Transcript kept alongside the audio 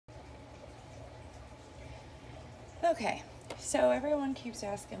Okay, so everyone keeps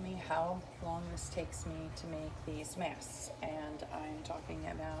asking me how long this takes me to make these masks, and I'm talking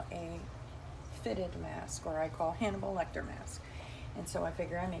about a fitted mask, or I call Hannibal Lecter mask. And so I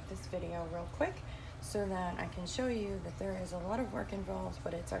figure I make this video real quick so that I can show you that there is a lot of work involved,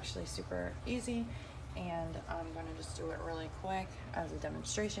 but it's actually super easy, and I'm gonna just do it really quick as a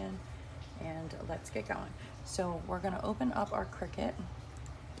demonstration, and let's get going. So we're gonna open up our Cricut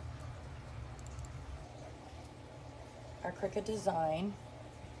design,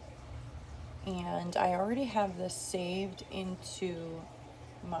 and I already have this saved into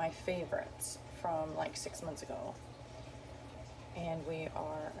my favorites from like 6 months ago, and we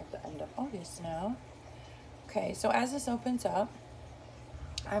are at the end of August now. Okay, so as this opens up,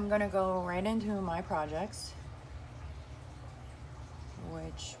 I'm gonna go right into my projects,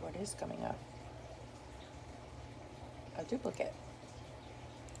 what is coming up? A duplicate.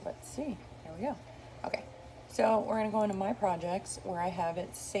 Let's see, there we go. Okay, so we're gonna go into my projects where I have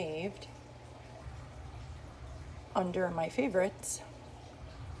it saved under my favorites,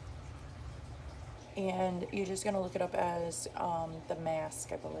 and you're just gonna look it up as the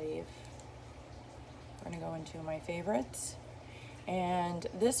mask, I believe. We're gonna go into my favorites, and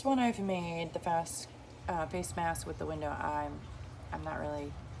this one I've made, the face mask with the window. I'm not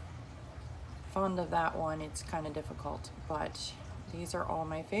really fond of that one. It's kind of difficult, but these are all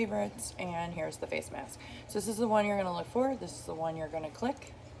my favorites, and here's the face mask. So this is the one you're gonna look for. This is the one you're gonna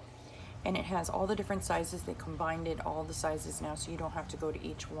click, and it has all the different sizes. They combined all the sizes now, so you don't have to go to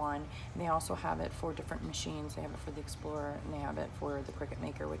each one. And they also have it for different machines. They have it for the Explorer, and they have it for the Cricut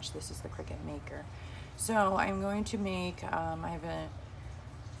Maker, which this is the Cricut Maker. So I'm going to make, I have a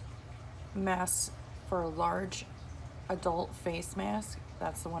mask for a large adult face mask.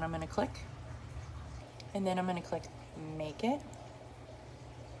 That's the one I'm gonna click. And then I'm gonna click Make It.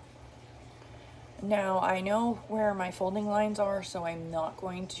 Now I know where my folding lines are, so I'm not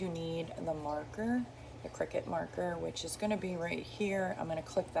going to need the marker, the Cricut marker, which is gonna be right here. I'm gonna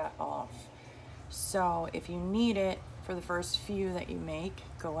click that off. So if you need it for the first few that you make,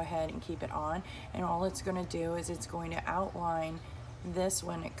 go ahead and keep it on. And all it's gonna do is it's going to outline this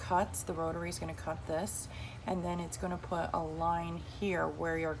when it cuts. The rotary is gonna cut this, and then it's gonna put a line here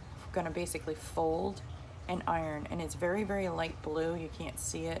where you're gonna basically fold and iron. And it's very, very light blue. You can't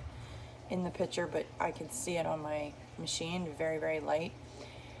see it in the picture, but I can see it on my machine, very, very light.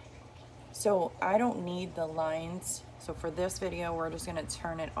 So I don't need the lines. So for this video, we're just gonna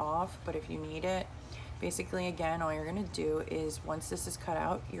turn it off, but if you need it, basically, again, all you're gonna do is once this is cut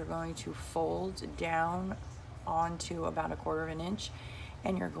out, you're going to fold down onto about 1/4 of an inch,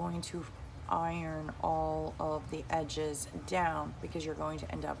 and you're going to iron all of the edges down, because you're going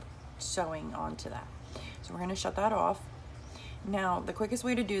to end up sewing onto that. So we're gonna shut that off. Now, the quickest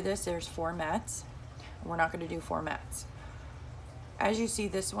way to do this, there's 4 mats. We're not gonna do 4 mats. As you see,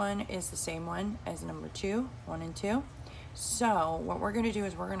 this one is the same one as number 2, 1 and 2. So what we're gonna do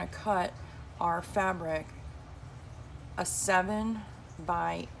is we're gonna cut our fabric a 7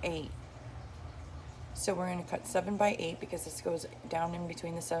 by 8. So we're gonna cut 7 by 8 because this goes down in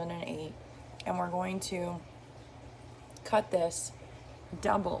between the 7 and 8. And we're going to cut this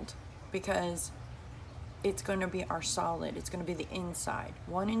doubled because it's going to be our solid. It's going to be the inside.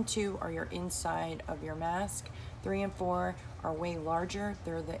 1 and 2 are your inside of your mask. 3 and 4 are way larger.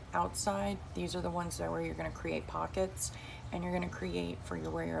 They're the outside. These are the ones that where you're going to create pockets, and you're going to create for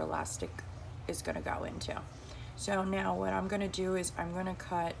where your elastic is going to go into. So now what I'm going to do is I'm going to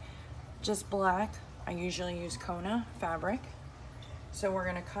cut just black. I usually use Kona fabric. So we're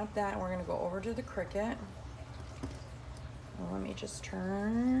going to cut that, and we're going to go over to the Cricut. Let me just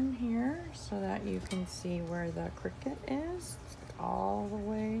turn here so that you can see where the Cricut is. It's all the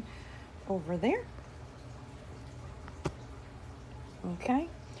way over there. Okay,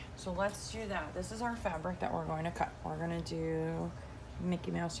 so let's do that. This is our fabric that we're going to cut. We're going to do Mickey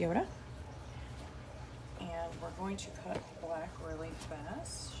Mouse Yoda, and we're going to cut black really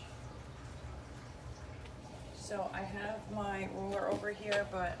fast. So I have my ruler over here,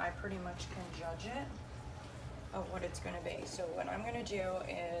 but I pretty much can judge it of what it's going to be. So what I'm going to do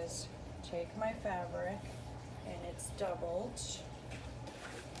is take my fabric, and it's doubled,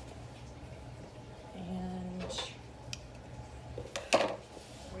 and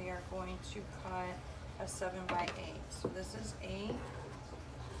we are going to cut a 7 by 8. So this is 8.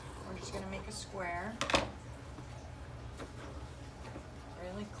 We're just going to make a square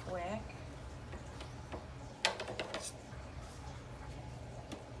really quick.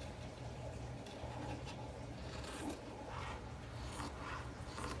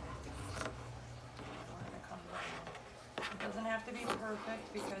 Doesn't have to be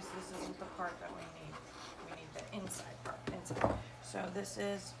perfect because this isn't the part that we need. We need the inside part, inside. So this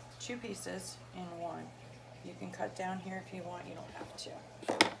is 2 pieces in one. You can cut down here if you want, you don't have to.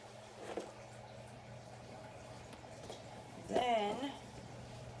 Then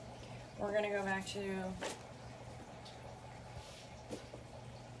we're gonna go back to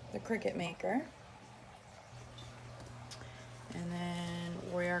the Cricut maker. And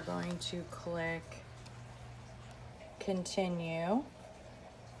then we are going to click continue.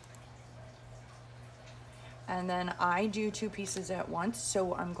 And then I do 2 pieces at once,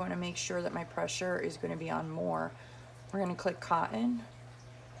 so I'm going to make sure that my pressure is going to be on more. We're going to click cotton,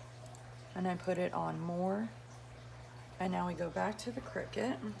 and I put it on more. And now we go back to the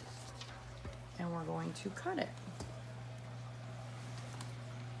Cricut, and we're going to cut it.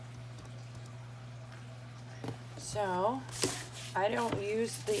 So I don't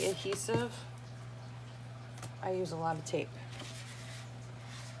use the adhesive, I use a lot of tape.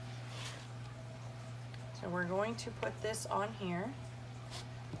 So we're going to put this on here,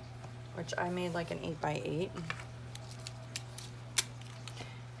 which I made like an 8x8.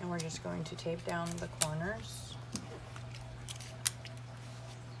 And we're just going to tape down the corners.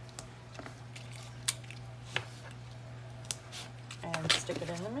 And stick it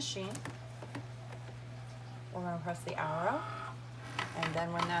in the machine. We're going to press the arrow. And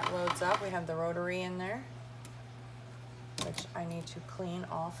then when that loads up, we have the rotary in there, which I need to clean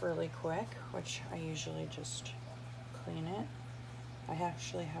off really quick, which I usually just clean it. I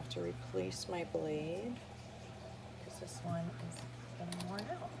actually have to replace my blade because this one is getting worn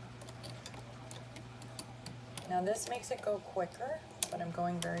out. Now this makes it go quicker, but I'm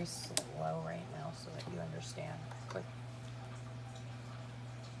going very slow right now so that you understand. Click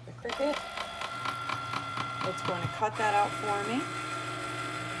the Cricut. It's going to cut that out for me.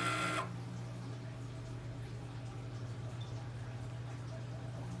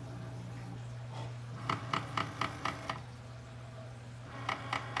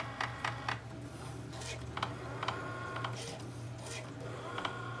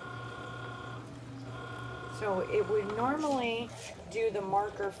 So it would normally do the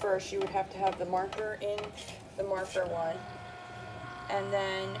marker first. You would have to have the marker in the marker one. And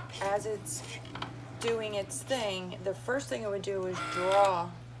then as it's doing its thing, the first thing it would do is draw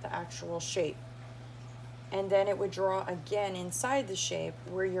the actual shape. And then it would draw again inside the shape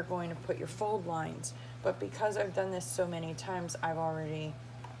where you're going to put your fold lines. But because I've done this so many times, I've already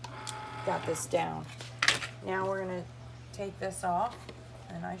got this down. Now we're gonna take this off,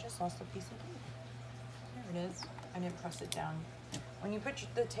 and I just lost a piece of tape. There it is. I didn't press it down. When you put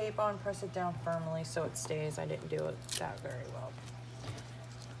the tape on, press it down firmly so it stays. I didn't do it that very well.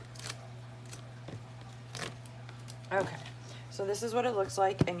 Okay, so this is what it looks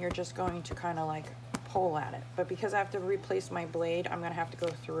like, and you're just going to kind of like pull at it. But because I have to replace my blade, I'm gonna have to go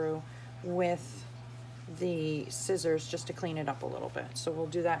through with the scissors just to clean it up a little bit. So we'll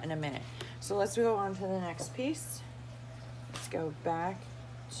do that in a minute. So let's go on to the next piece. Let's go back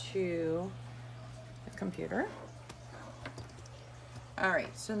to the computer. All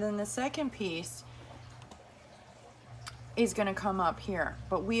right, so then the second piece is gonna come up here,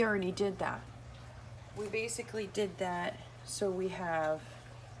 but we already did that. We basically did that, so we have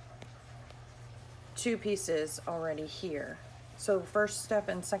 2 pieces already here. So first step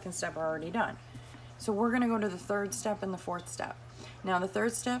and second step are already done. So we're gonna go to the third step and the fourth step. Now the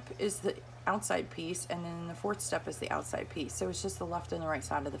third step is the outside piece, and then the fourth step is the outside piece. So it's just the left and the right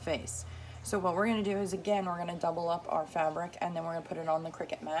side of the face. So what we're gonna do is, again, we're gonna double up our fabric, and then we're gonna put it on the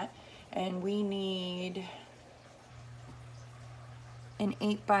Cricut mat. And we need an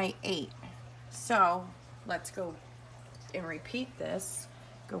 8x8. So let's go and repeat this.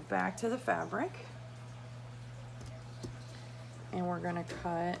 Go back to the fabric, and we're gonna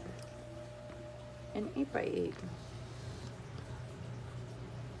cut an 8x8.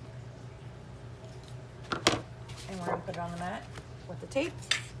 And we're gonna put it on the mat with the tape.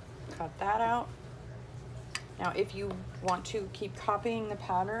 Cut that out. Now if you want to keep copying the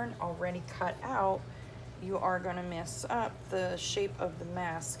pattern already cut out, you are gonna mess up the shape of the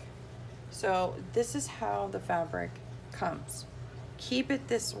mask. So this is how the fabric comes. Keep it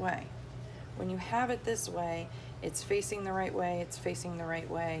this way. When you have it this way, it's facing the right way, it's facing the right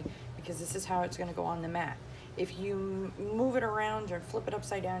way, because this is how it's gonna go on the mat. If you move it around or flip it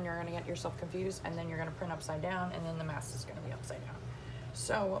upside down, you're gonna get yourself confused, and then you're gonna print upside down, and then the mask is gonna be upside down.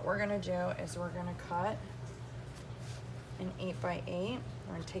 So what we're gonna do is we're gonna cut an 8x8.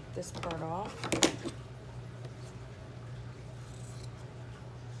 We're gonna take this part off. Cut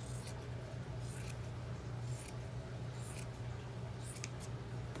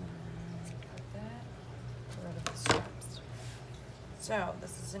that, get rid of the straps.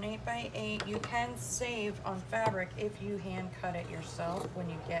 an 8x8. You can save on fabric if you hand cut it yourself when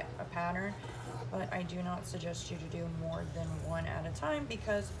you get a pattern, but I do not suggest you to do more than one at a time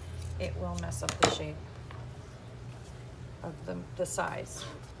because it will mess up the shape of the size.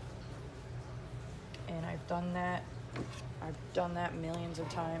 And I've done that millions of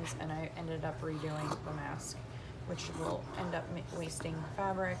times, and I ended up redoing the mask, which will end up wasting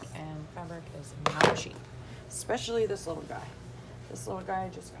fabric, and fabric is not cheap, especially this little guy. This little guy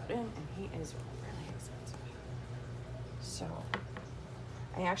just got in, and he is really expensive. So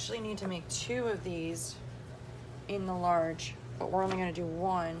I actually need to make 2 of these in the large, but we're only going to do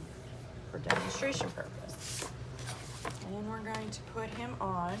 1 for demonstration purpose. And then we're going to put him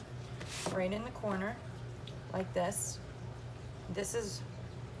on right in the corner like this. This is,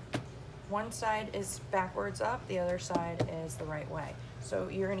 one side is backwards up, the other side is the right way. So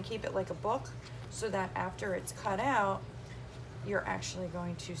you're going to keep it like a book so that after it's cut out, you're actually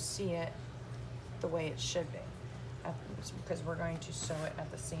going to see it the way it should be, because we're going to sew it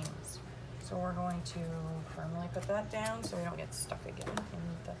at the seams. So we're going to firmly put that down so we don't get stuck again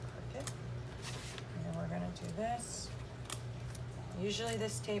in the Cricut. And then we're going to do this. Usually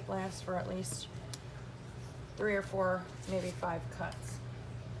this tape lasts for at least 3 or 4, maybe 5 cuts,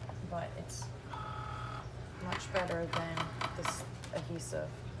 but it's much better than this adhesive.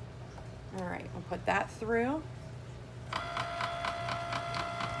 All right, we'll put that through,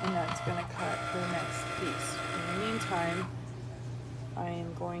 and that's going to cut the next piece. In the meantime, I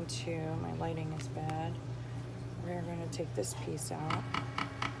am going to, my lighting is bad, we're going to take this piece out,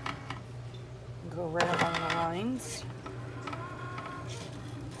 go right along the lines.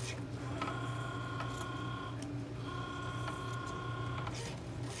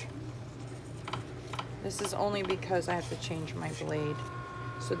 This is only because I have to change my blade.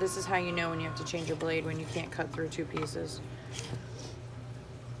 So this is how you know when you have to change your blade, when you can't cut through 2 pieces.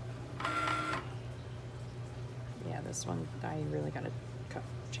 Yeah, this one, I really gotta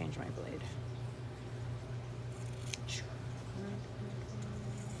change my blade.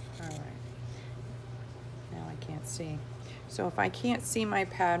 All right. Now I can't see. So if I can't see my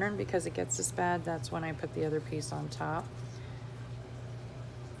pattern because it gets this bad, that's when I put the other piece on top,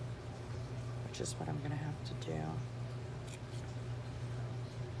 which is what I'm gonna have to do.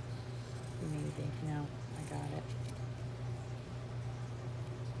 Maybe, no, I got it.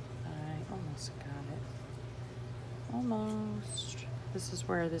 I almost got it. Almost. This is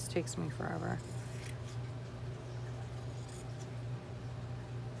where this takes me forever.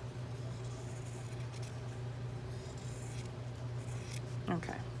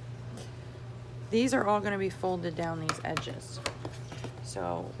 Okay. These are all gonna be folded down these edges.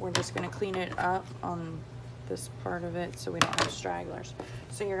 So we're just gonna clean it up on this part of it so we don't have stragglers.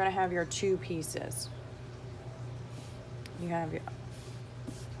 So you're gonna have your 2 pieces. You have your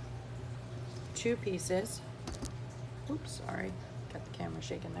 2 pieces. Oops, sorry, got the camera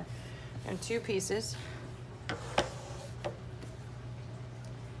shaking there. And 2 pieces.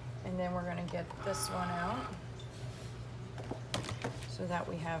 And then we're gonna get this one out so that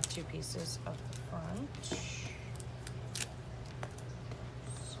we have 2 pieces of the front.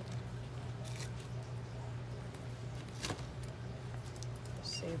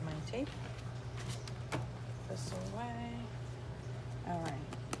 Save my tape. This away. All right.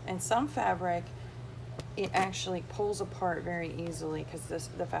 And some fabric, it actually pulls apart very easily because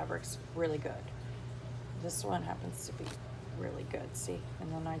the fabric's really good. This one happens to be really good. See?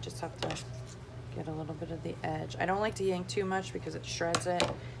 And then I just have to get a little bit of the edge. I don't like to yank too much because it shreds it.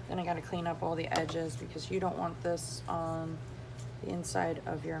 Then I got to clean up all the edges because you don't want this on the inside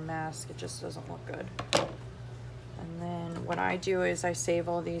of your mask. It just doesn't look good. And then what I do is I save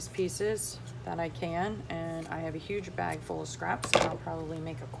all these pieces that I can, and I have a huge bag full of scraps, and I'll probably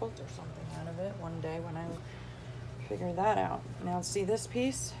make a quilt or something out of it one day when I figure that out. Now see this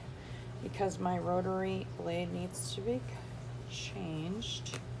piece, because my rotary blade needs to be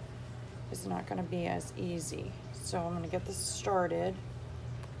changed, it's not going to be as easy. So I'm going to get this started,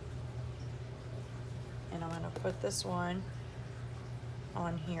 and I'm going to put this one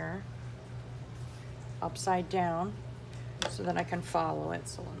on here upside down so that I can follow it.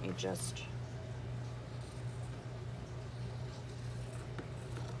 So let me just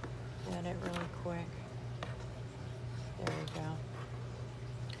get it really quick. There we go.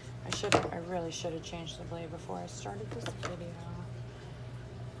 I really should have changed the blade before I started this video. It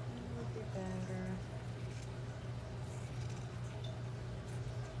would be better.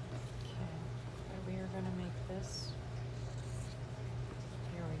 Okay, so we are gonna make this.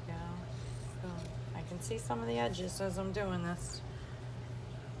 Here we go. Boom. I can see some of the edges as I'm doing this.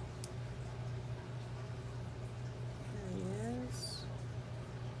 There he is.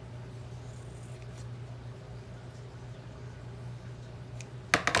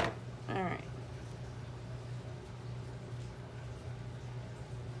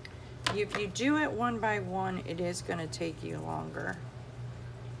 if you do it one by one, it is going to take you longer.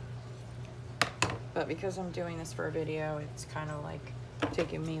 But because I'm doing this for a video, it's kind of like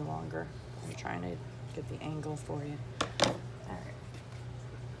taking me longer. I'm trying to get the angle for you. All right.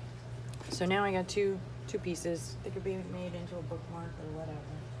 So now I got two pieces. They could be made into a bookmark or whatever.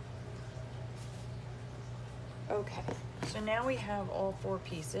 Okay, so now we have all 4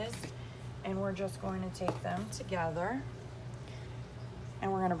 pieces, and we're just going to take them together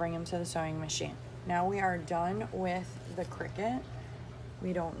and we're going to bring them to the sewing machine. Now we are done with the Cricut.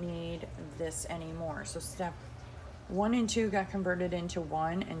 We don't need this anymore. So step 1 and 2 got converted into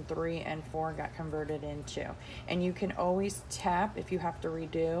 1, and 3 and 4 got converted into. And you can always tap if you have to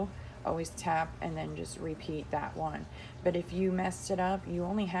redo. Always tap and then just repeat that one. But if you messed it up, you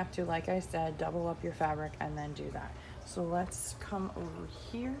only have to, like I said, double up your fabric and then do that. So let's come over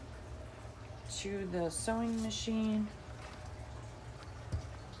here to the sewing machine.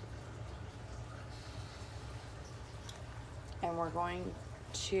 And we're going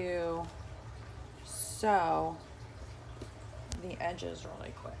to sew the edges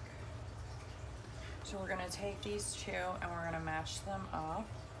really quick. So we're going to take these 2 and we're going to match them up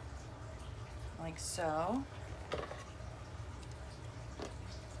like so.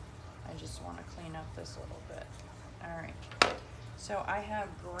 I just want to clean up this a little bit. All right, so I have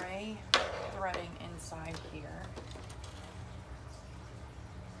gray threading inside here,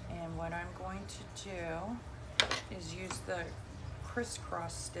 and what I'm going to do is use the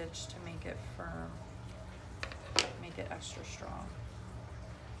crisscross stitch to make it firm, make it extra strong.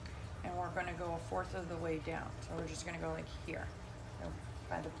 And we're going to go 1/4 of the way down, so we're just going to go like here,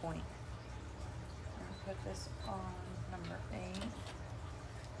 by the point. Put this on number 8. I'm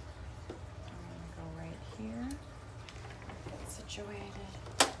going to go right here, get situated,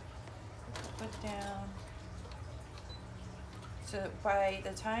 put down. So by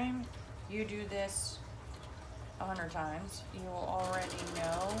the time you do this 100 times, you will already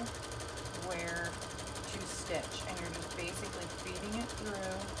know where to stitch, and you're just basically feeding it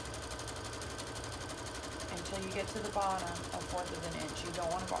through until you get to the bottom a 1/4 of an inch. You don't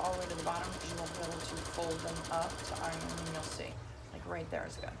want to go all the way to the bottom because you won't be able to fold them up to iron, and you'll see. Like right there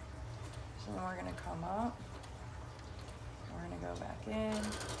is good. So then we're going to come up, we're going to go back in,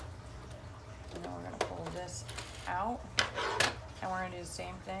 and then we're going to pull this out, and we're going to do the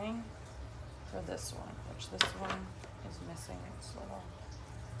same thing for this one, which this one is missing its little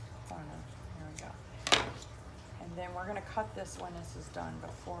corner. Here we go. And then we're going to cut this when this is done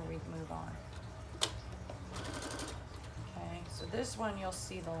before we move on. Okay, so this one you'll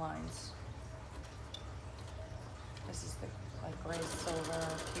see the lines. This is the like gray, silver,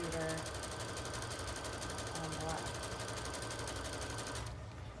 pewter, and black.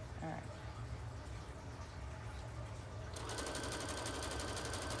 All right.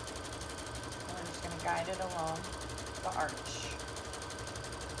 And we're just going to guide it along the arch.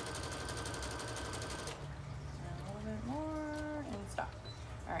 And a little bit more, and stop.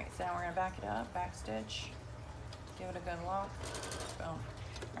 All right, so now we're going to back it up, back stitch. Give it a good lock. Boom.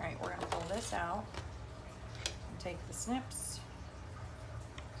 All right, we're going to pull this out and take the snips,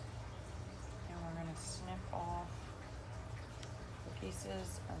 and we're going to snip off the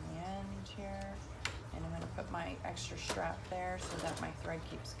pieces on the end here, and I'm going to put my extra strap there so that my thread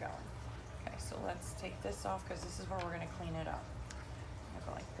keeps going. Okay, so let's take this off because this is where we're going to clean it up. I'm going to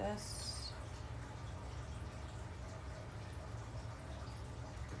go like this.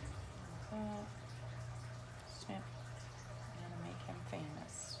 Like that. Snip. I'm gonna make him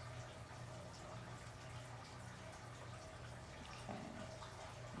famous. Okay.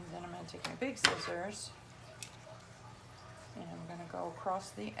 And then I'm gonna take my big scissors and I'm gonna go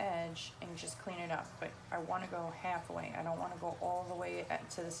across the edge and just clean it up. But I wanna go halfway. I don't wanna go all the way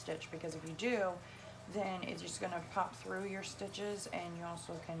to the stitch, because if you do, then it's just gonna pop through your stitches, and you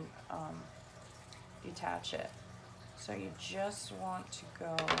also can detach it. So you just want to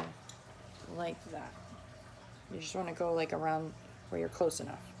go like that. You just want to go like around where you're close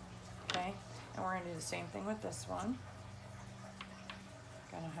enough, okay? And we're going to do the same thing with this one.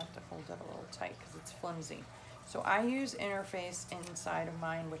 Gonna have to hold it a little tight because it's flimsy. So I use Interface inside of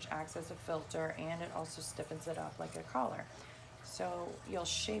mine, which acts as a filter, and it also stiffens it up like a collar. So you'll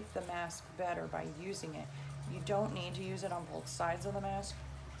shape the mask better by using it. You don't need to use it on both sides of the mask,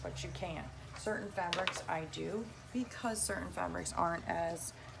 but you can. Certain fabrics I do, because certain fabrics aren't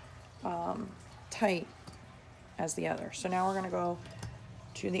as tight as the other. So now we're going to go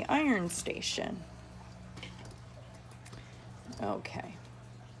to the iron station. Okay.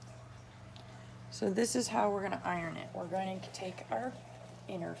 So this is how we're going to iron it. We're going to take our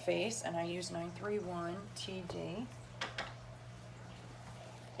Interface, and I use 931 TD.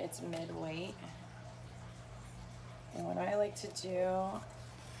 it's mid-weight. And what I like to do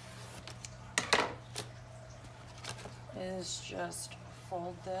is just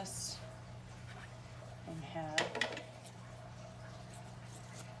fold this in half.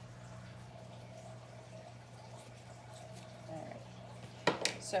 All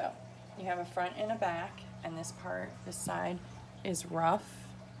right. So you have a front and a back, and this part, this side, is rough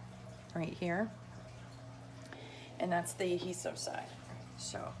right here. And that's the adhesive side.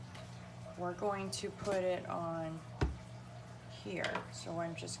 So we're going to put it on here. So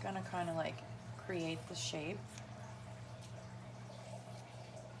I'm just gonna kind of like create the shape.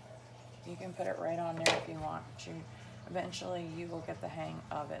 You can put it right on there if you want to. Eventually you will get the hang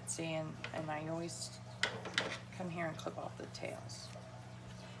of it. See, and I always come here and clip off the tails.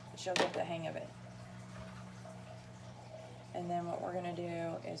 But you'll get the hang of it. And then what we're gonna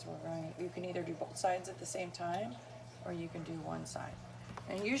do is you can either do both sides at the same time, or you can do one side.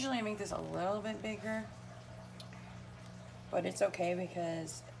 And usually I make this a little bit bigger, but it's okay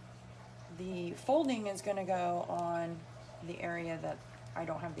because the folding is gonna go on the area that I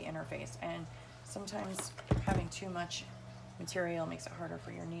don't have the interface. And sometimes having too much material makes it harder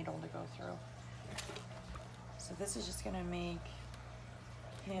for your needle to go through. So this is just gonna make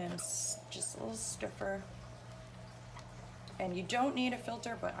him just a little stiffer. And you don't need a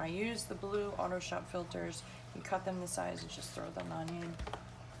filter, but I use the blue Auto Shop filters. You cut them the size and just throw them on in,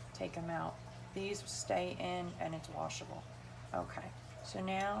 take them out. These stay in and it's washable. Okay, so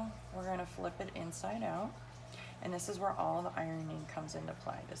now we're gonna flip it inside out. And this is where all the ironing comes into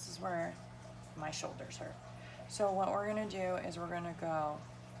play. This is where my shoulders hurt. So what we're gonna do is we're gonna go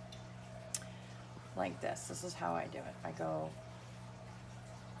like this. This is how I do it. I go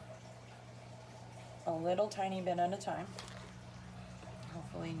a little tiny bit at a time.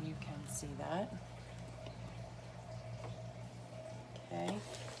 Hopefully you can see that. Okay,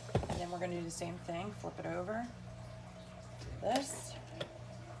 and then we're gonna do the same thing, flip it over, this.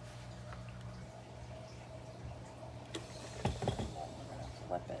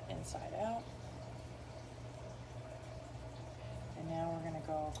 Flip it inside out. And now we're gonna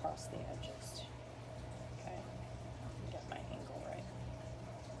go across the edges. Okay, get my angle right.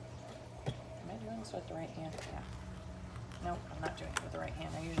 Am I doing this with the right hand? Yeah. Nope, I'm not doing it with the right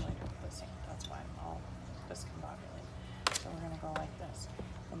hand. I usually do it with this hand. That's why I'm all discombobulated. So we're gonna go like this.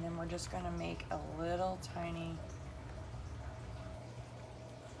 And then we're just gonna make a little tiny,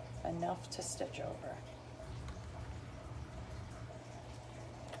 enough to stitch over.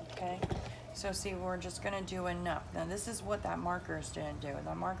 Okay, so see, we're just gonna do enough. Now this is what that marker is gonna do.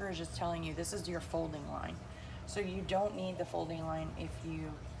 The marker is just telling you this is your folding line. So you don't need the folding line if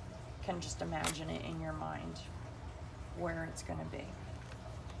you can just imagine it in your mind where it's gonna be.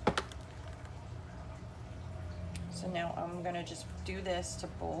 So now I'm gonna just do this to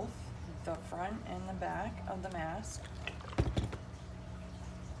both the front and the back of the mask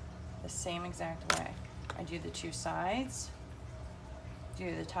the same exact way. I do the two sides,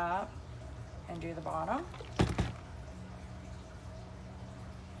 do the top, and do the bottom.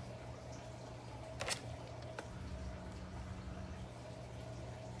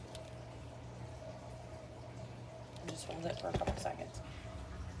 Just hold it for a couple seconds.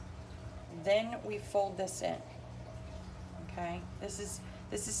 Then we fold this in. Okay, this is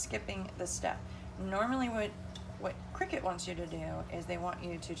skipping the step. Normally what Cricut wants you to do is they want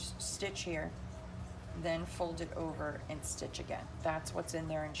you to stitch here, then fold it over and stitch again. That's what's in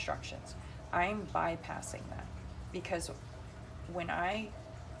their instructions. I'm bypassing that because when I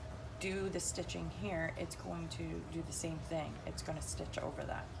do the stitching here, it's going to do the same thing. It's going to stitch over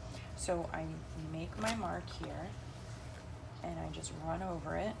that. So I make my mark here and I just run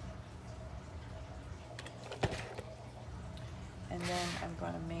over it. And then I'm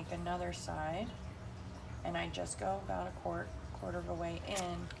going to make another side and I just go about a quarter of a way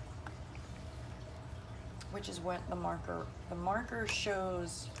in, which is what the marker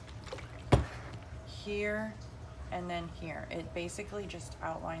shows here and then here. It basically just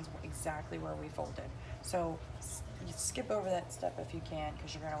outlines exactly where we folded. So you skip over that step if you can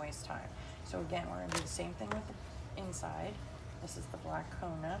because you're going to waste time. So again, we're going to do the same thing with the inside. This is the black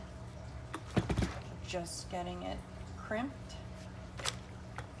Kona. Just getting it crimped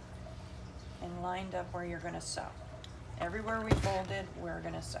and lined up where you're going to sew. Everywhere we folded, we're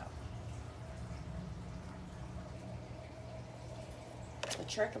going to sew. The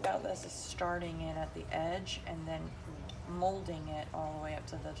trick about this is starting it at the edge and then molding it all the way up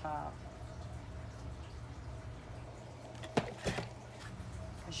to the top.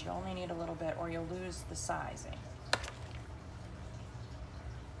 Because you only need a little bit or you'll lose the sizing.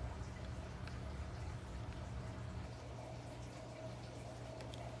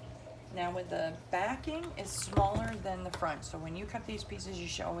 Now with the backing is smaller than the front. So when you cut these pieces, you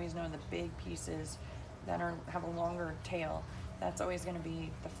should always know the big pieces that have a longer tail. That's always gonna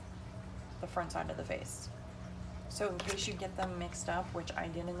be the front side of the face. So in case you get them mixed up, which I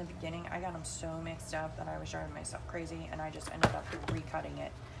did in the beginning, I got them so mixed up that I was driving myself crazy and I just ended up recutting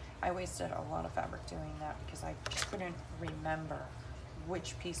it. I wasted a lot of fabric doing that because I just couldn't remember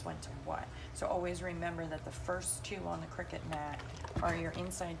which piece went to what. So always remember that the first two on the Cricut mat are your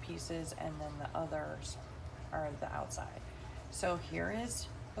inside pieces and then the others are the outside. So here is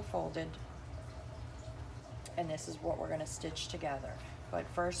the folded, and this is what we're gonna stitch together. But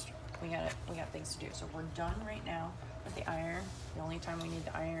first, we got things to do. So we're done right now with the iron. The only time we need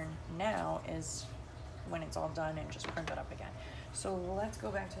to iron now is when it's all done and just print it up again. So let's go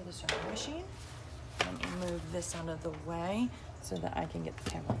back to the sewing machine. Let me move this out of the way so that I can get the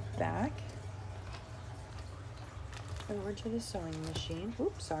camera back. Over to the sewing machine.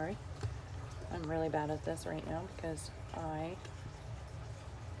 Oops, sorry. I'm really bad at this right now because I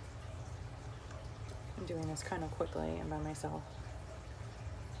am doing this kind of quickly and by myself.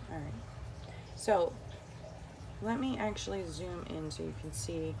 All right. So let me actually zoom in so you can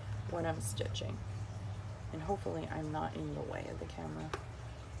see what I'm stitching. And hopefully I'm not in the way of the camera.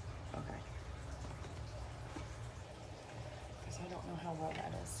 Okay. Because I don't know how well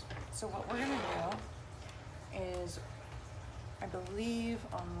that is. So what we're gonna do is, I believe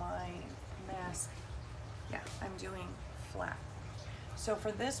on my mask, yeah, I'm doing flat. So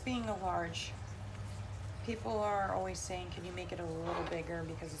for this being a large, people are always saying, can you make it a little bigger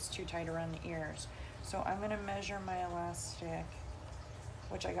because it's too tight around the ears? So I'm gonna measure my elastic,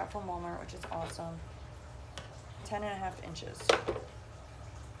 which I got from Walmart, which is awesome, 10.5 inches.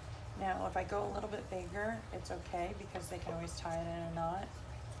 Now, if I go a little bit bigger, it's okay because they can always tie it in a knot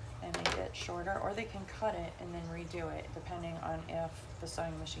and make it shorter, or they can cut it and then redo it, depending on if the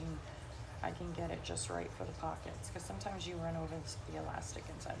sewing machine, I can get it just right for the pockets, because sometimes you run over the elastic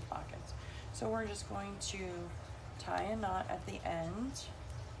inside the pockets. So we're just going to tie a knot at the end.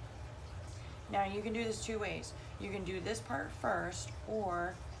 Now you can do this two ways. You can do this part first,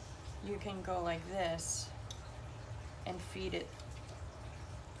 or you can go like this and feed it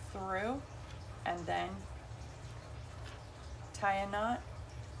through and then tie a knot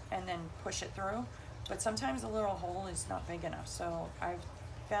and then push it through. But sometimes a little hole is not big enough. So I've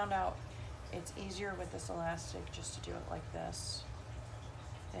found out it's easier with this elastic just to do it like this.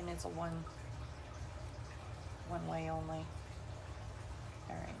 Then it's a one way only.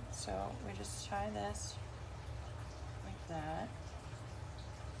 All right, so we just tie this like that.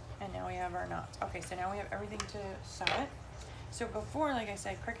 And now we have our knots. Okay, so now we have everything to sew it. So before, like I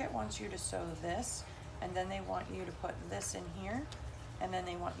said, Cricut wants you to sew this, and then they want you to put this in here, and then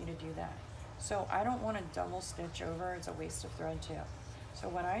they want you to do that. So I don't want to double stitch over, it's a waste of thread too. So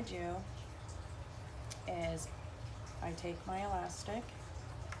what I do is I take my elastic,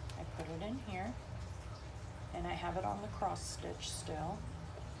 I put it in here, and I have it on the cross stitch still.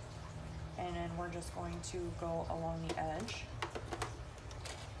 And then we're just going to go along the edge.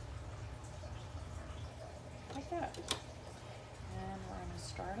 Like that. And we're going to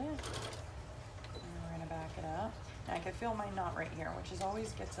start it, and we're going to back it up. Now I can feel my knot right here, which is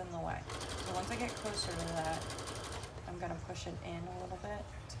always gets in the way. So once I get closer to that, I'm going to push it in a little bit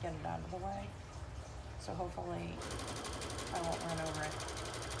to get it out of the way. So hopefully I won't run over it.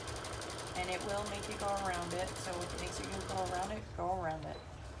 And it will make you go around it, so if it makes you go around it, go around it.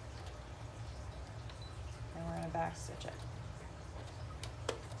 And we're going to back stitch it.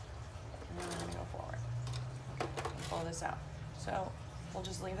 And then we're going to go forward. And pull this out. So we'll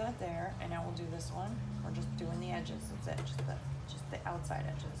just leave that there, and now we'll do this one. We're just doing the edges. That's it, just the outside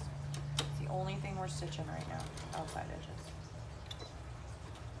edges. It's the only thing we're stitching right now, outside edges.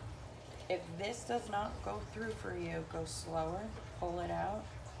 If this does not go through for you, go slower, pull it out,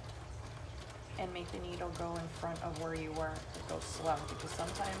 and make the needle go in front of where you were. Go slow, because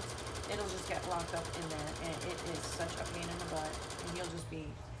sometimes it'll just get locked up in there, and it is such a pain in the butt, and you'll just be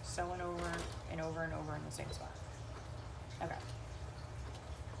sewing over and over and over in the same spot. Okay.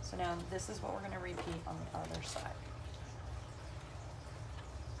 So now this is what we're going to repeat on the other side.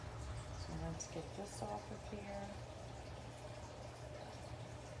 So let's get this off of here.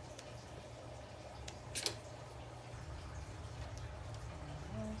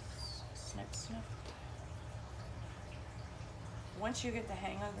 Snip, snip. Once you get the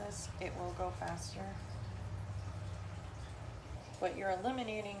hang of this, it will go faster. But you're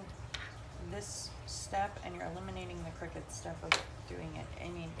eliminating this step and you're eliminating the Cricut step of doing it. I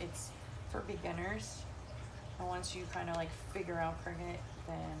mean, it's for beginners. And once you kind of like figure out Cricut,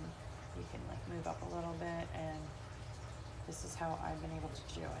 then you can like move up a little bit and this is how I've been able to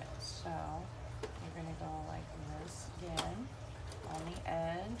do it. So you're gonna go like this again on the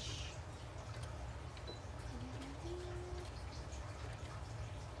edge.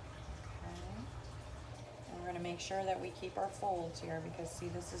 We're going to make sure that we keep our folds here because see,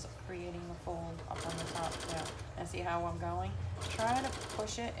 this is creating the fold up on the top too. And see how I'm going? Try to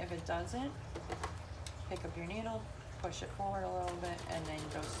push it. If it doesn't, pick up your needle, push it forward a little bit, and then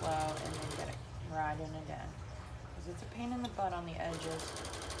go slow, and then get it right in again. Because it's a pain in the butt on the edges,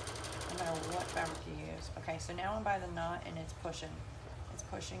 no matter what fabric you use. Okay, so now I'm by the knot and it's pushing. It's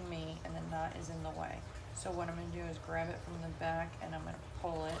pushing me, and the knot is in the way. So what I'm going to do is grab it from the back, and I'm going to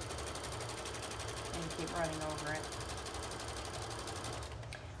pull it and keep running over it.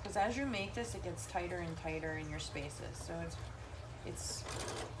 Because as you make this, it gets tighter and tighter in your spaces. So it's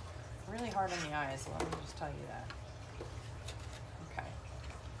really hard on the eyes, let me just tell you that. Okay,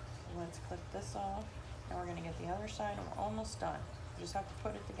 so let's clip this off. Now we're gonna get the other side, and we're almost done. You just have to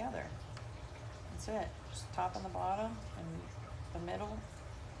put it together. That's it, just top and the bottom, and the middle,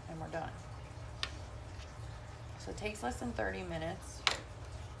 and we're done. So it takes less than 30 minutes.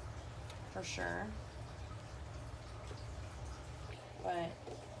 For sure, but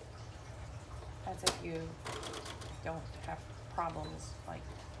that's if you don't have problems like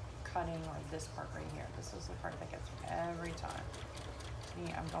cutting or this part right here. This is the part that gets me every time.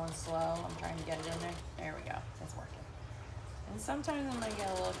 See, I'm going slow, I'm trying to get it in there. There we go, it's working. And sometimes it might get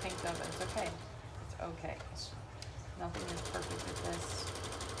a little pinked up, but it's okay. It's okay. Nothing is perfect with this.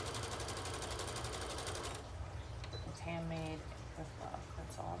 It's handmade with love,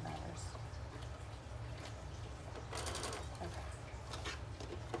 that's all that matters.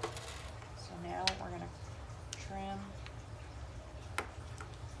 Now we're going to trim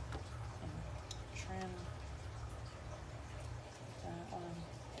and trim that one.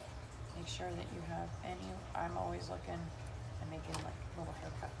 Make sure that you have any, I'm always looking and making like a little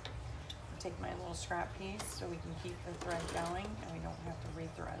haircut. Take my little scrap piece so we can keep the thread going and we don't have to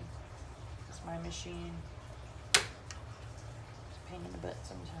rethread. It's my machine. It's a pain in the butt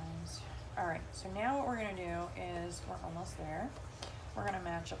sometimes. Alright, so now what we're going to do is, we're almost there. We're going to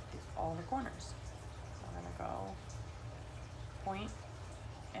match up all the corners. We're going to go point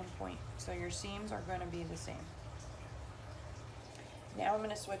and point. So your seams are going to be the same. Now I'm going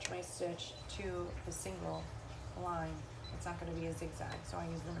to switch my stitch to the single line. It's not going to be a zigzag, so I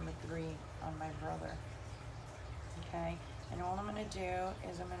use the number 3 on my brother. Okay, and all I'm going to do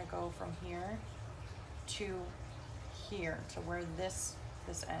is I'm going to go from here to here, to where this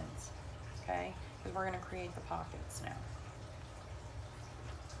ends. Okay, because we're going to create the pockets now.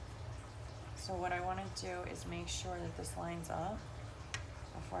 So what I want to do is make sure that this lines up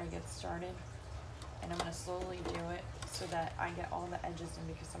before I get started. And I'm going to slowly do it so that I get all the edges in,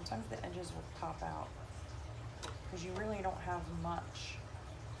 because sometimes the edges will pop out. Because you really don't have much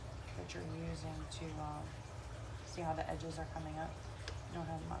that you're using to see how the edges are coming up. You don't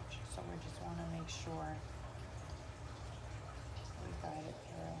have much. So we just want to make sure we guide it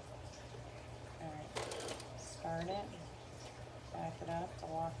through. Alright, start it, back it up to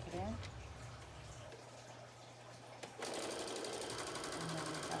lock it in. And then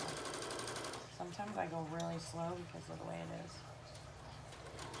we go. Sometimes I go really slow because of the way it is.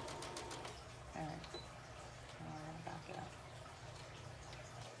 Alright, now we're going to back it up.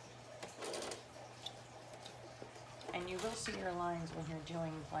 And you will see your lines when you're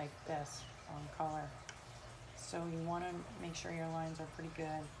doing like this on color. So you want to make sure your lines are pretty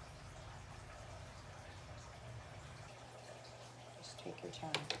good. Just take your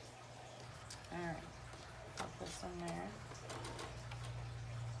time. Alright, put this in there.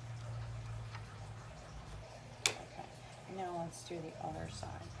 Okay, now let's do the other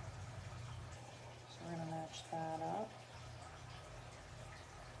side. So we're going to match that up.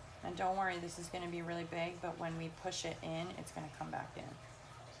 And don't worry, this is going to be really big, but when we push it in, it's going to come back in.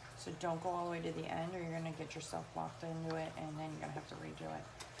 So don't go all the way to the end, or you're going to get yourself locked into it, and then you're going to have to redo it.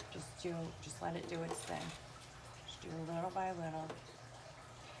 Just let it do its thing. Just do little by little.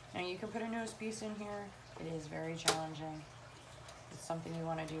 Now you can put a nose piece in here. It is very challenging. It's something you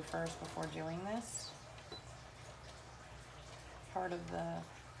want to do first before doing this. Part of the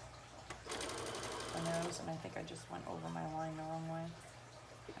nose, and I think I just went over my line the wrong way.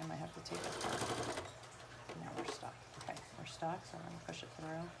 I might have to take that part. Now we're stuck. Okay, we're stuck, so I'm going to push it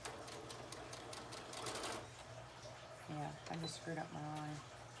through. Yeah, I just screwed up my line.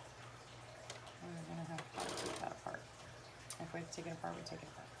 We're going to have to take that apart. If we have to take it apart, we take it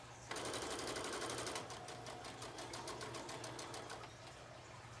apart.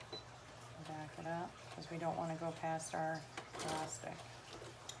 Back it up, because we don't want to go past our elastic.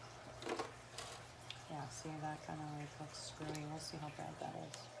 Yeah, see, that kind of like looks screwy. We'll see how bad that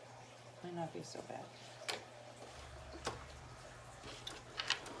is. Might not be so bad.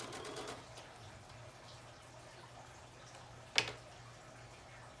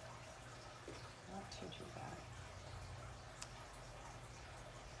 Not too bad.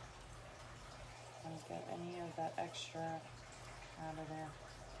 Don't get any of that extra out of there.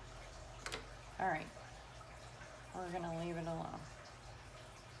 All right, we're gonna leave it alone.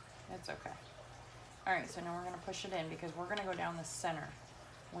 It's okay. All right, so now we're gonna push it in because we're gonna go down the center.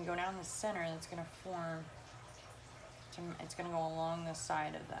 When we go down the center, it's gonna form, it's gonna go along the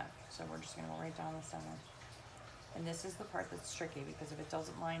side of that. So we're just gonna go right down the center. And this is the part that's tricky because if it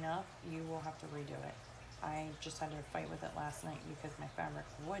doesn't line up, you will have to redo it. I just had to fight with it last night because my fabric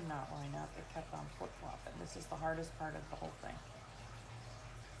would not line up. It kept on flip-flopping. This is the hardest part of the whole thing.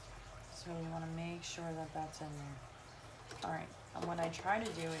 So you wanna make sure that that's in there. All right, and what I try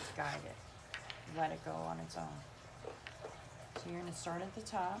to do is guide it. Let it go on its own. So you're gonna start at the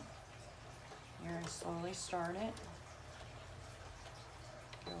top. You're gonna slowly start it.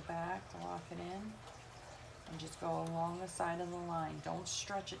 Go back, lock it in, and just go along the side of the line. Don't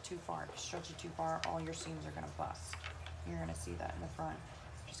stretch it too far. If you stretch it too far, all your seams are gonna bust. You're gonna see that in the front.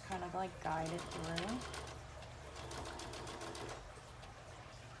 Just kind of like guide it through.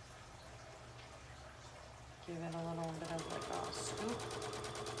 Give it a little bit of like a scoop.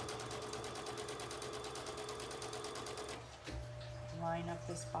 Line up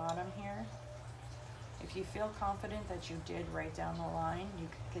this bottom here. If you feel confident that you did right down the line, you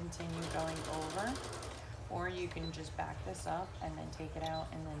can continue going over, or you can just back this up and then take it out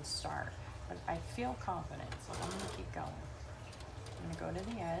and then start. But I feel confident, so I'm gonna keep going. I'm gonna go to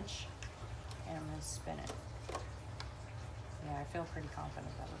the edge and I'm gonna spin it. Yeah, I feel pretty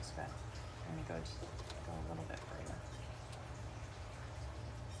confident that looks good. I'm gonna go a little bit further.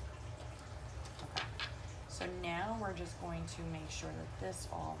 Okay. So now we're just going to make sure that this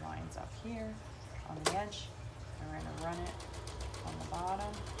all lines up here on the edge. And we're gonna run it on the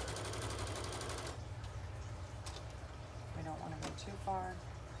bottom. We don't wanna go too far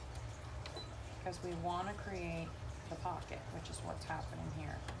because we wanna create the pocket, which is what's happening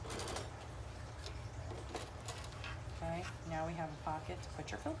here. Okay, now we have a pocket to put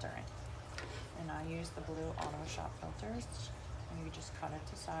your filter in. And I use the blue Auto Shop filters. And you just cut it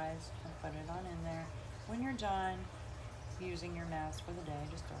to size and put it on in there. When you're done using your mask for the day,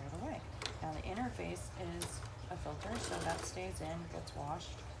 just throw it away. Now the interface is a filter, so that stays in, gets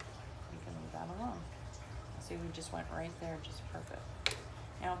washed. You can leave that alone. See, we just went right there, just perfect.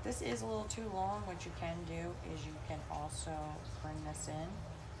 Now if this is a little too long, what you can do is you can also bring this in.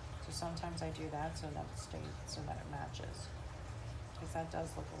 So sometimes I do that so that it stays, so that it matches. Because that does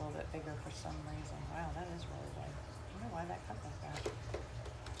look a little bit bigger for some reason. Wow, that is really big. I don't know why that cut like that.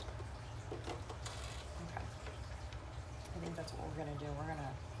 Okay. I think that's what we're gonna do. We're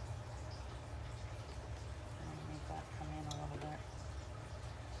gonna make that come in a little bit.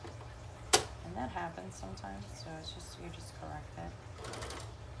 And that happens sometimes, so it's just, you just correct it.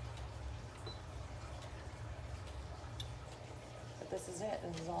 But this is it.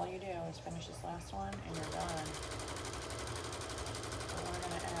 This is all you do is finish this last one and you're done. We're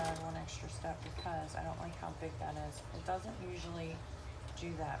going to add one extra step because I don't like how big that is. It doesn't usually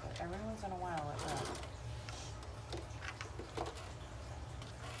do that, but every once in a while it will.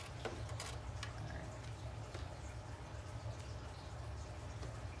 All right.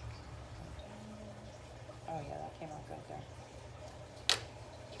 Oh yeah, that came out good there.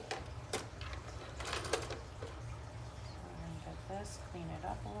 So we're going to get this, clean it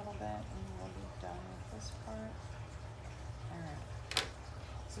up a little bit, and we'll be done with this part. All right.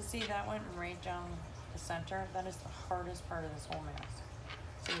 So see, that went right down the center. That is the hardest part of this whole mask.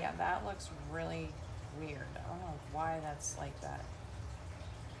 So yeah, that looks really weird. I don't know why that's like that.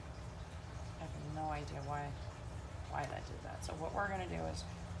 I have no idea why that did that. So what we're gonna do is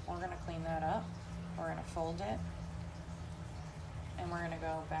we're gonna clean that up. We're gonna fold it. And we're gonna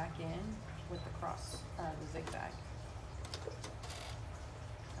go back in with the cross, the zigzag.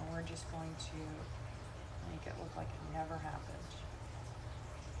 And we're just going to make it look like it never happened.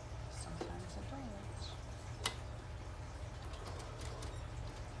 Sometimes it does.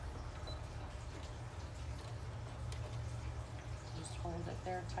 Just hold it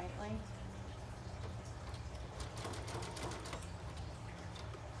there tightly.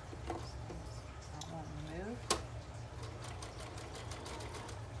 Not wanting to move.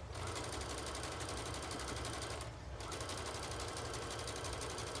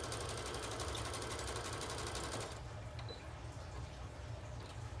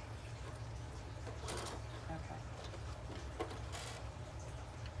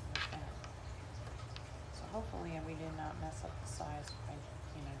 Hopefully we did not mess up the size by,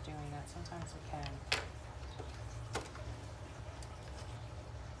 you know, doing that. Sometimes we can.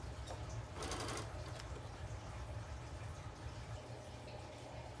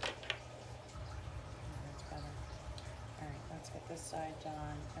 That's better. All right, let's get this side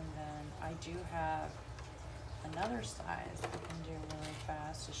done. And then I do have another size I can do really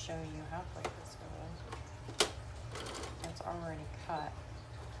fast to show you how quick this goes. It's already cut.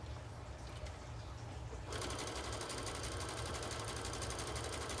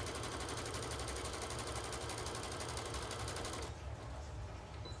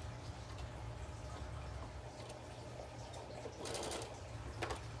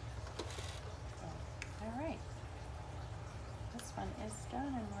 Is done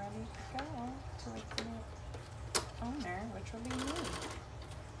and ready to go to its new owner, which will be me,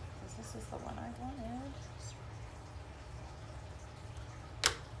 because this is the one I wanted.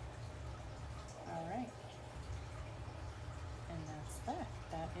 All right, and that's that.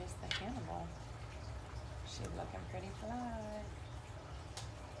 That is the Hannibal. She's looking pretty fly.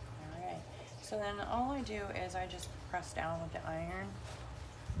 All right, so then all I do is I just press down with the iron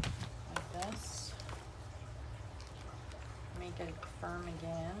like this. Make it firm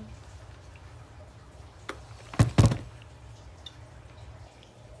again.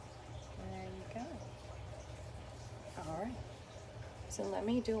 There you go. All right. So let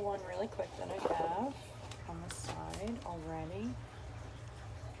me do one really quick that I have on the side already.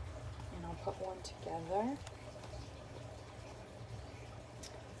 And I'll put one together.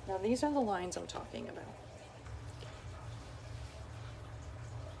 Now these are the lines I'm talking about.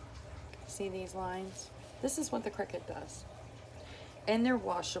 See these lines? This is what the Cricut does. And they're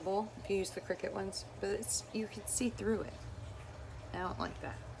washable if you use the Cricut ones, but it's, you can see through it. I don't like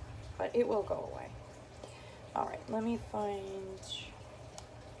that, but it will go away. All right, let me find,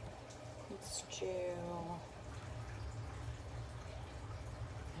 let's do,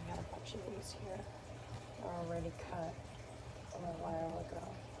 I got a bunch of these here already cut from a while ago.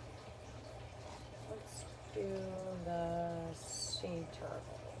 Let's do the sea turtles.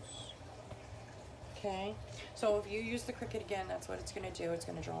 Okay, so if you use the Cricut again, that's what it's going to do. It's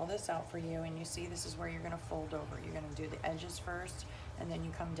going to draw this out for you, and you see this is where you're going to fold over. You're going to do the edges first, and then you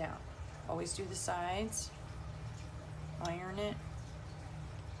come down. Always do the sides, iron it,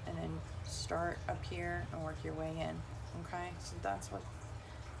 and then start up here and work your way in. Okay, so that's what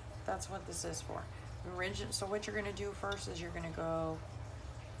this is for. So what you're going to do first is you're going to go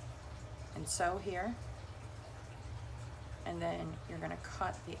and sew here, and then you're going to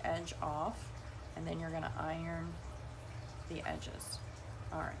cut the edge off. And then you're going to iron the edges.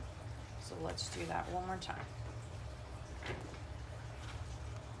 All right, so let's do that one more time.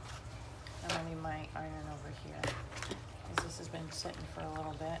 I'm going to leave my iron over here because this has been sitting for a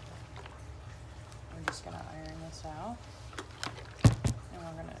little bit. We're just going to iron this out. And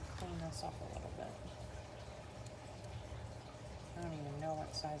we're going to clean this up a little bit. I don't even know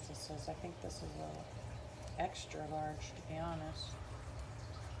what size this is. I think this is a extra large, to be honest.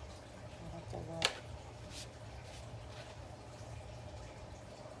 Look.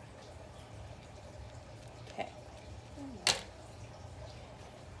 Okay.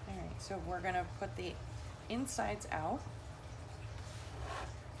 All right, so we're going to put the insides out.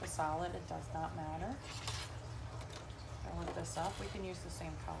 The solid, it does not matter. I'll lift this up. We can use the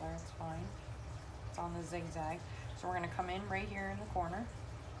same color, it's fine. It's on the zigzag. So we're going to come in right here in the corner,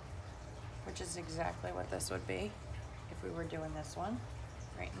 which is exactly what this would be if we were doing this one,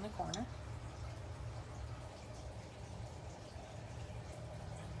 right in the corner.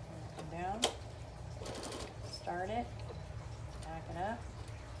 Down, start it, back it up.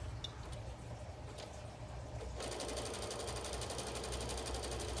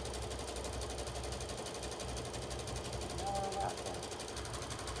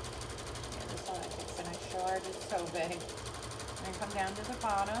 This one I fixed an extra large, it's so big. And come down to the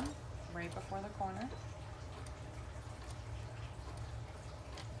bottom, right before the corner,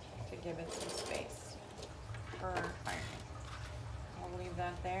 to give it some space for ironing. We'll leave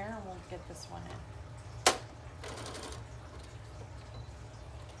that there and we'll get this one in.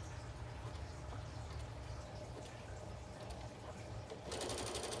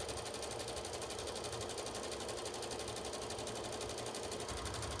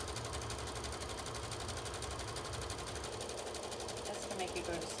 Just to make you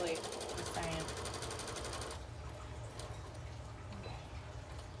go to sleep, just saying.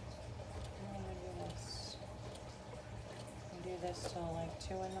 This till like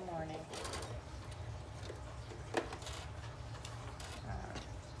 2 in the morning.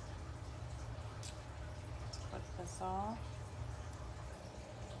 Let's put this off.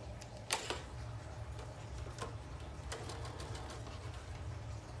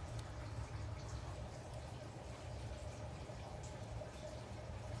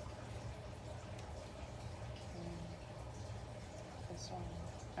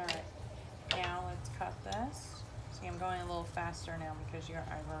 All right, now let's cut this. See, I'm going a little faster now because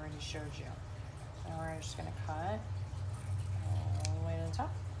I've already showed you. Now we're just gonna cut all the way to the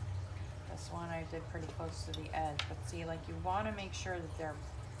top. This one I did pretty close to the edge, but see, like, you want to make sure that they're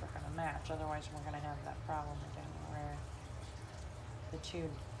gonna match, otherwise we're gonna have that problem again where the two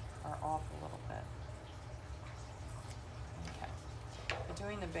are off a little bit. Okay, but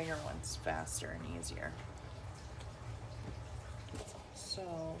doing the bigger ones faster and easier.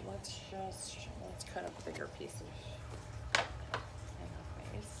 So let's cut a bigger piece of face.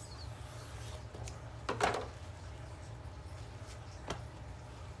 Okay,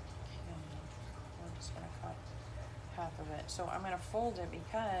 we're just gonna cut half of it. So I'm gonna fold it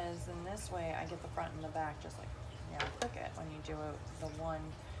because in this way I get the front and the back, just like, you know, cricut when you do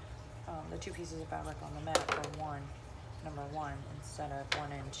the two pieces of fabric on the mat for number one instead of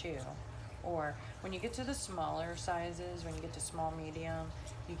 1 and 2. Or when you get to the smaller sizes, when you get to small, medium,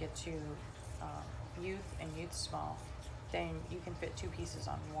 you get to youth and youth small, then you can fit 2 pieces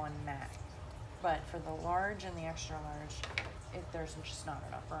on one mat. But for the large and the extra large, there's just not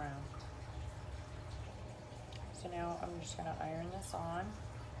enough room. So now I'm just gonna iron this on.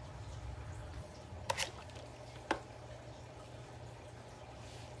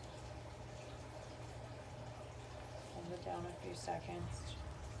 Hold it down a few seconds.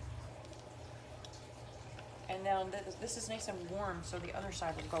 And now this is nice and warm, so the other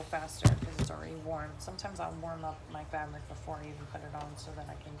side will go faster because it's already warm. Sometimes I'll warm up my fabric before I even put it on so that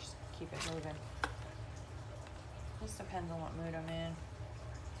I can just keep it moving. This depends on what mood I'm in,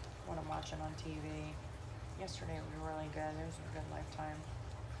 what I'm watching on TV. Yesterday was really good. There's some good Lifetime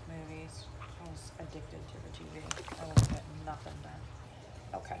movies. I was addicted to the TV. I was getting nothing done.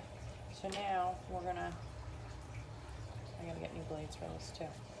 Okay, so now I gotta get new blades for this too.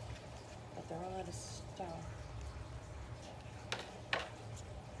 But they're all out of stuff.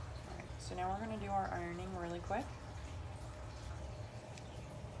 Alright, so now we're gonna do our ironing really quick.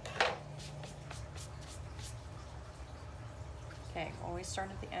 Okay, always start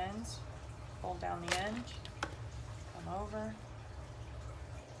at the ends. Fold down the end. Come over.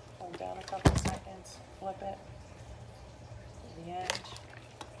 Hold down a couple seconds. Flip it to the end.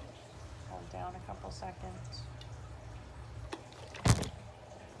 Hold down a couple seconds.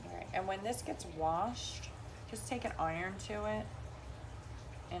 Alright, and when this gets washed, just take an iron to it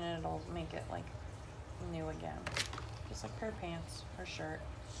and it'll make it like new again. Just like a pair of pants or shirt.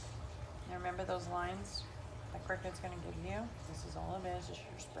 Now remember those lines that Cricut's gonna give you? This is all it is, you're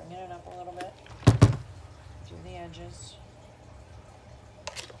just bringing it up a little bit. Do the edges.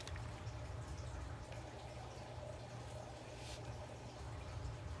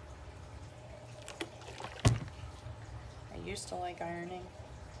 I used to like ironing.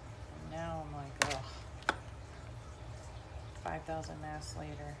 Now I'm like, ugh. 5,000 masks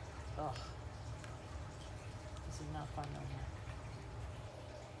later, ugh. This is not fun no more.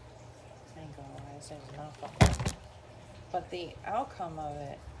 I ain't gonna lie, this is not fun. But the outcome of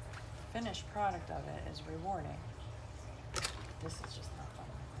it, finished product of it, is rewarding. This is just not fun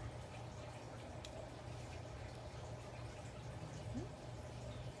no more.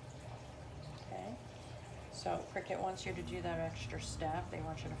 Okay. So Cricut wants you to do that extra step. They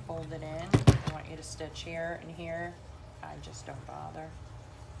want you to fold it in. They want you to stitch here and here. I just don't bother.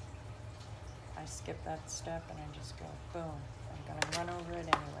 I skip that step and I just go boom. I'm gonna run over it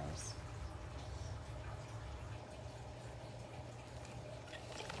anyways.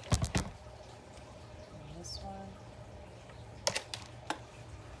 And this one.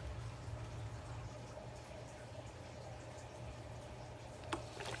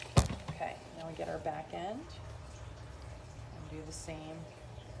 Okay, now we get our back end and do the same.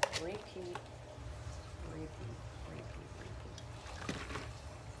 Repeat, repeat, repeat, repeat.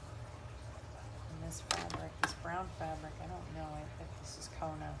 And this fabric, this brown fabric, I don't know if this is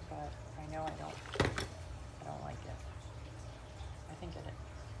Kona, but I know I don't like it. I think it,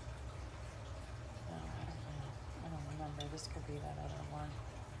 no, I don't know. I don't remember. This could be that other one.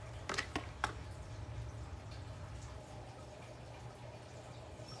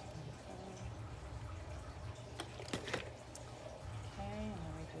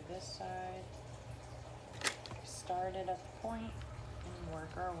 This side, start it at the point and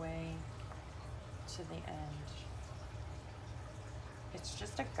work our way to the end. It's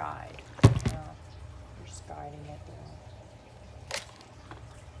just a guide, you know, we're just guiding it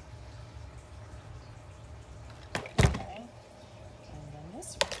through. Okay, and then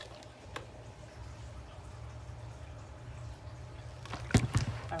this one.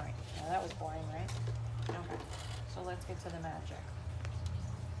 All right, now that was boring, right? Okay, so let's get to the magic.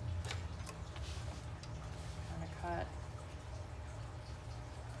 Cut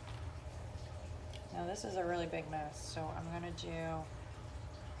this is a really big mess, so I'm gonna do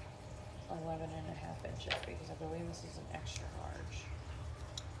 11.5 inches because I believe this is an extra large.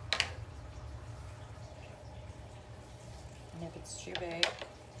 And if it's too big,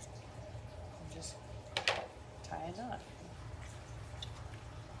 just tie a knot.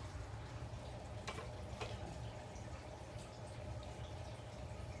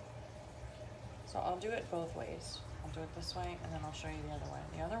 So I'll do it both ways. I'll do it this way, and then I'll show you the other way.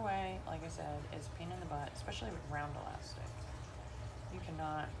 The other way, like I said, is a pain in the butt, especially with round elastic. You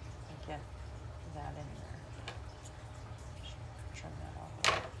cannot get that in there. Trim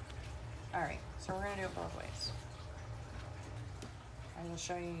that off. All right, so we're gonna do it both ways. I will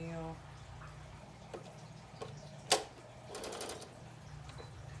show you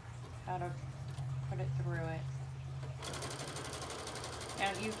how to put it through it.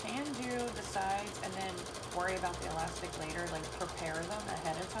 Now you can do the sides and then worry about the elastic later, like prepare them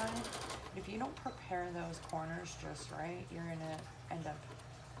ahead of time. If you don't prepare those corners just right, you're gonna end up,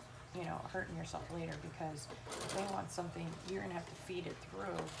 you know, hurting yourself later, because if they want something, you're gonna have to feed it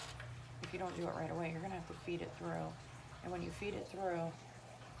through. If you don't do it right away, you're gonna have to feed it through. And when you feed it through,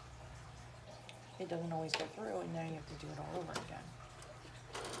 it doesn't always go through, and now you have to do it all over again.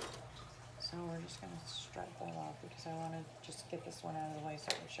 So we're just gonna strip that off because I wanna just get this one out of the way so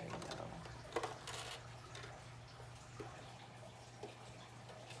I can show you the other one.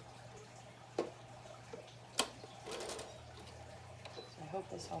 So I hope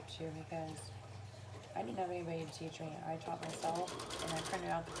this helps you, because I didn't have anybody to teach me. I taught myself, and I printed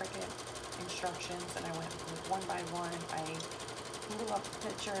out the Cricut instructions, and I went one by one. I blew up the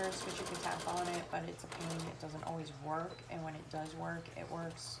pictures because you can tap on it, but it's a pain. It doesn't always work, and when it does work, it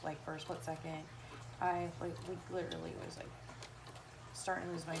works like for a split second. I literally was like starting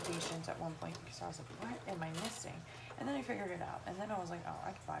to lose my patience at one point because I was like, what am I missing? And then I figured it out, and then I was like, oh,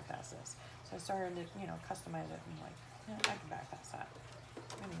 I can bypass this. So I started to, you know, customize it, and like, yeah, I can bypass that.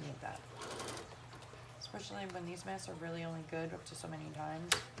 I don't need that. Especially when these masks are really only good up to so many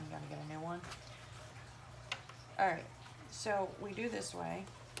times, and you gotta get a new one. All right. So we do this way,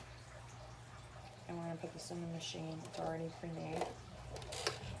 and we're gonna put this in the machine. It's already pre-made.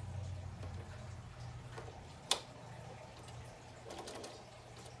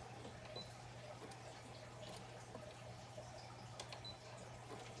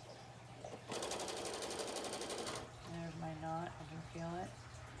 There's my knot, I can feel it.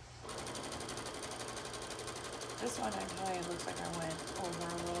 This one actually, it looks like I went over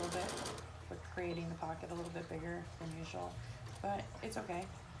a little bit, creating the pocket a little bit bigger than usual, but it's okay.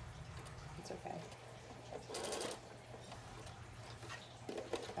 It's okay.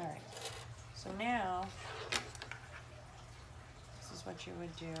 All right, so now this is what you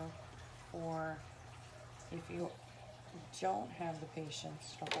would do for if you don't have the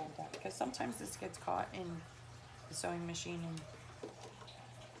patience to hold that, because sometimes this gets caught in the sewing machine and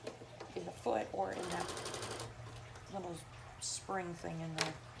in the foot or in that little spring thing in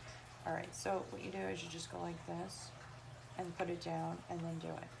there. All right, so what you do is you just go like this and put it down and then do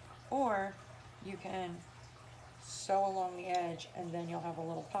it. Or you can sew along the edge, and then you'll have a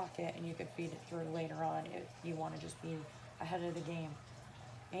little pocket, and you can feed it through later on if you want to just be ahead of the game.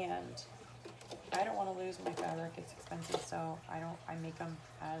 And I don't want to lose my fabric, it's expensive, so I make them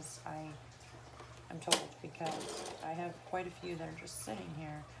as I am told, because I have quite a few that are just sitting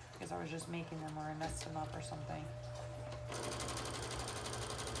here because I was just making them or I messed them up or something.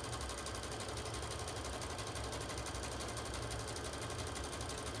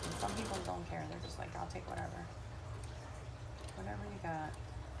 Some people don't care. They're just like, I'll take whatever. Whatever you got.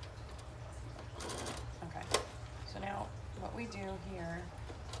 Okay. So now what we do here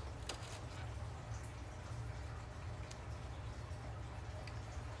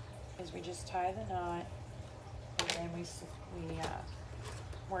is we just tie the knot, and then we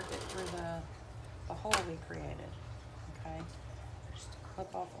work it through the hole we created. Okay. Just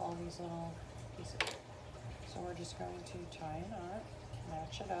clip off all these little pieces. So we're just going to tie a knot.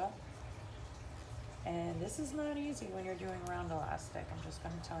 Match it up, and this is not easy when you're doing round elastic. I'm just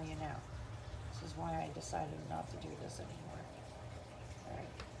going to tell you now. This is why I decided not to do this anymore. All right,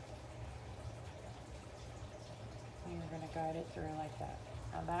 and you're going to guide it through like that.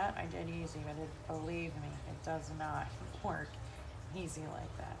 Now that I did easy, but believe me, it does not work easy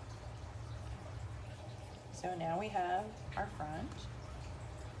like that. So now we have our front,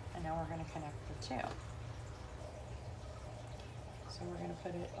 and now we're going to connect the two. So we're going to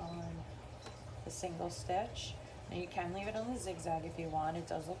put it on the single stitch. Now you can leave it on the zigzag if you want. It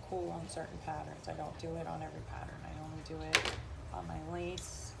does look cool on certain patterns. I don't do it on every pattern. I only do it on my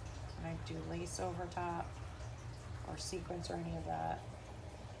lace, and I do lace over top or sequins or any of that.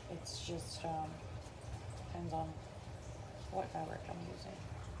 It's just Depends on what fabric I'm using.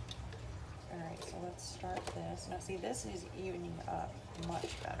 All right, so let's start this. Now see, this is evening up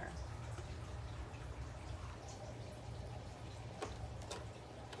much better.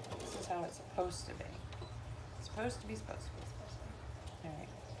 This is how it's supposed to be. It's supposed to be. All right.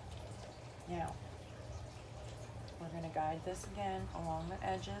 Now, we're gonna guide this again along the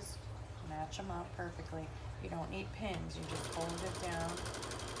edges, match them up perfectly. You don't need pins, you just hold it down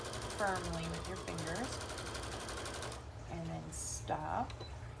firmly with your fingers, and then stop.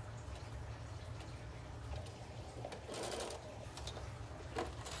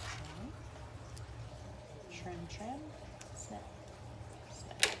 Trim, trim, snip,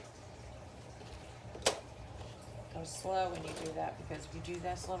 snip. Go slow when you do that, because if you do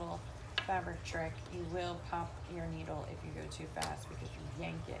this little fabric trick, you will pop your needle if you go too fast, because you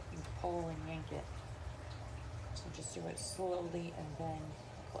yank it, you pull and yank it. So just do it slowly and then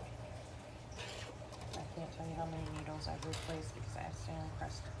click. I can't tell you how many needles I've replaced because I accidentally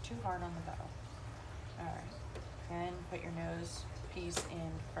pressed too hard on the bow. All right, and put your nose piece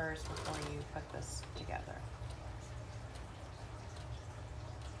in first before you put this together.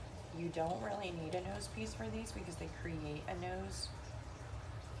 You don't really need a nose piece for these because they create a nose.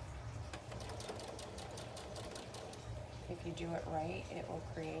 If you do it right, it will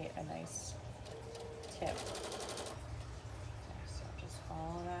create a nice tip. Okay, so just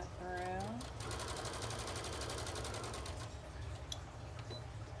follow that through.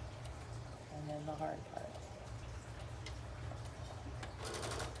 And then the hard part.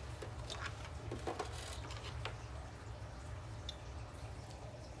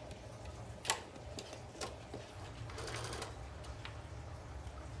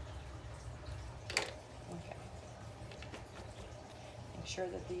 Sure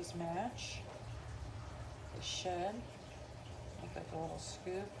that these match. They should. Make like a little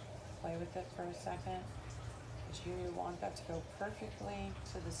scoop, play with it for a second, because you want that to go perfectly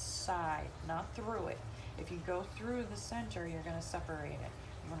to the side, not through it. If you go through the center, you're going to separate it.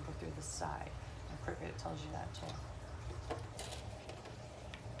 You want to go through the side, and Cricut tells you that too.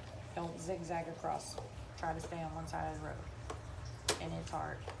 Don't zigzag across. Try to stay on one side of the road. And it's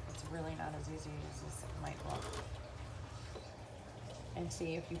hard. It's really not as easy as this might look. And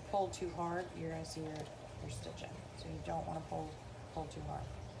see, if you pull too hard, you're going to see your stitching. So you don't want to pull too hard.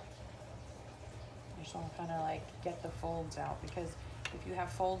 You just want to kind of like get the folds out, because if you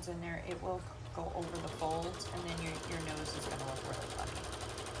have folds in there, it will go over the folds, and then your nose is going to look really funny.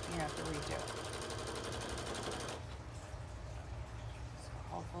 You have to redo it. So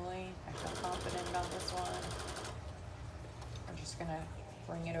hopefully, I feel confident about this one. I'm just going to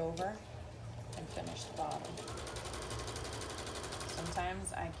bring it over and finish the bottom.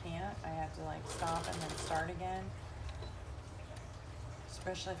 Sometimes I can't. I have to like stop and then start again,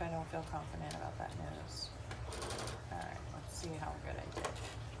 especially if I don't feel confident about that nose. All right, let's see how good I did.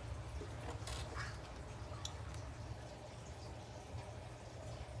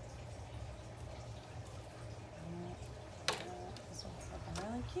 This one's looking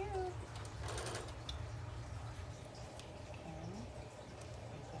really cute.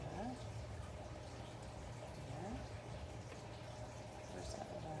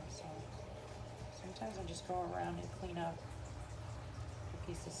 Sometimes I just go around and clean up the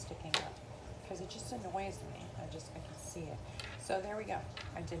pieces sticking up, because it just annoys me. I can see it. So there we go.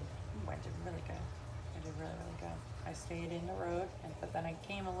 I did really good. I did really, really good. I stayed in the road, but then I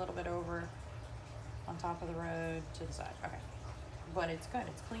came a little bit over on top of the road to the side. Okay, but it's good.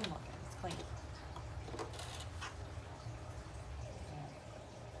 It's clean looking. It's clean.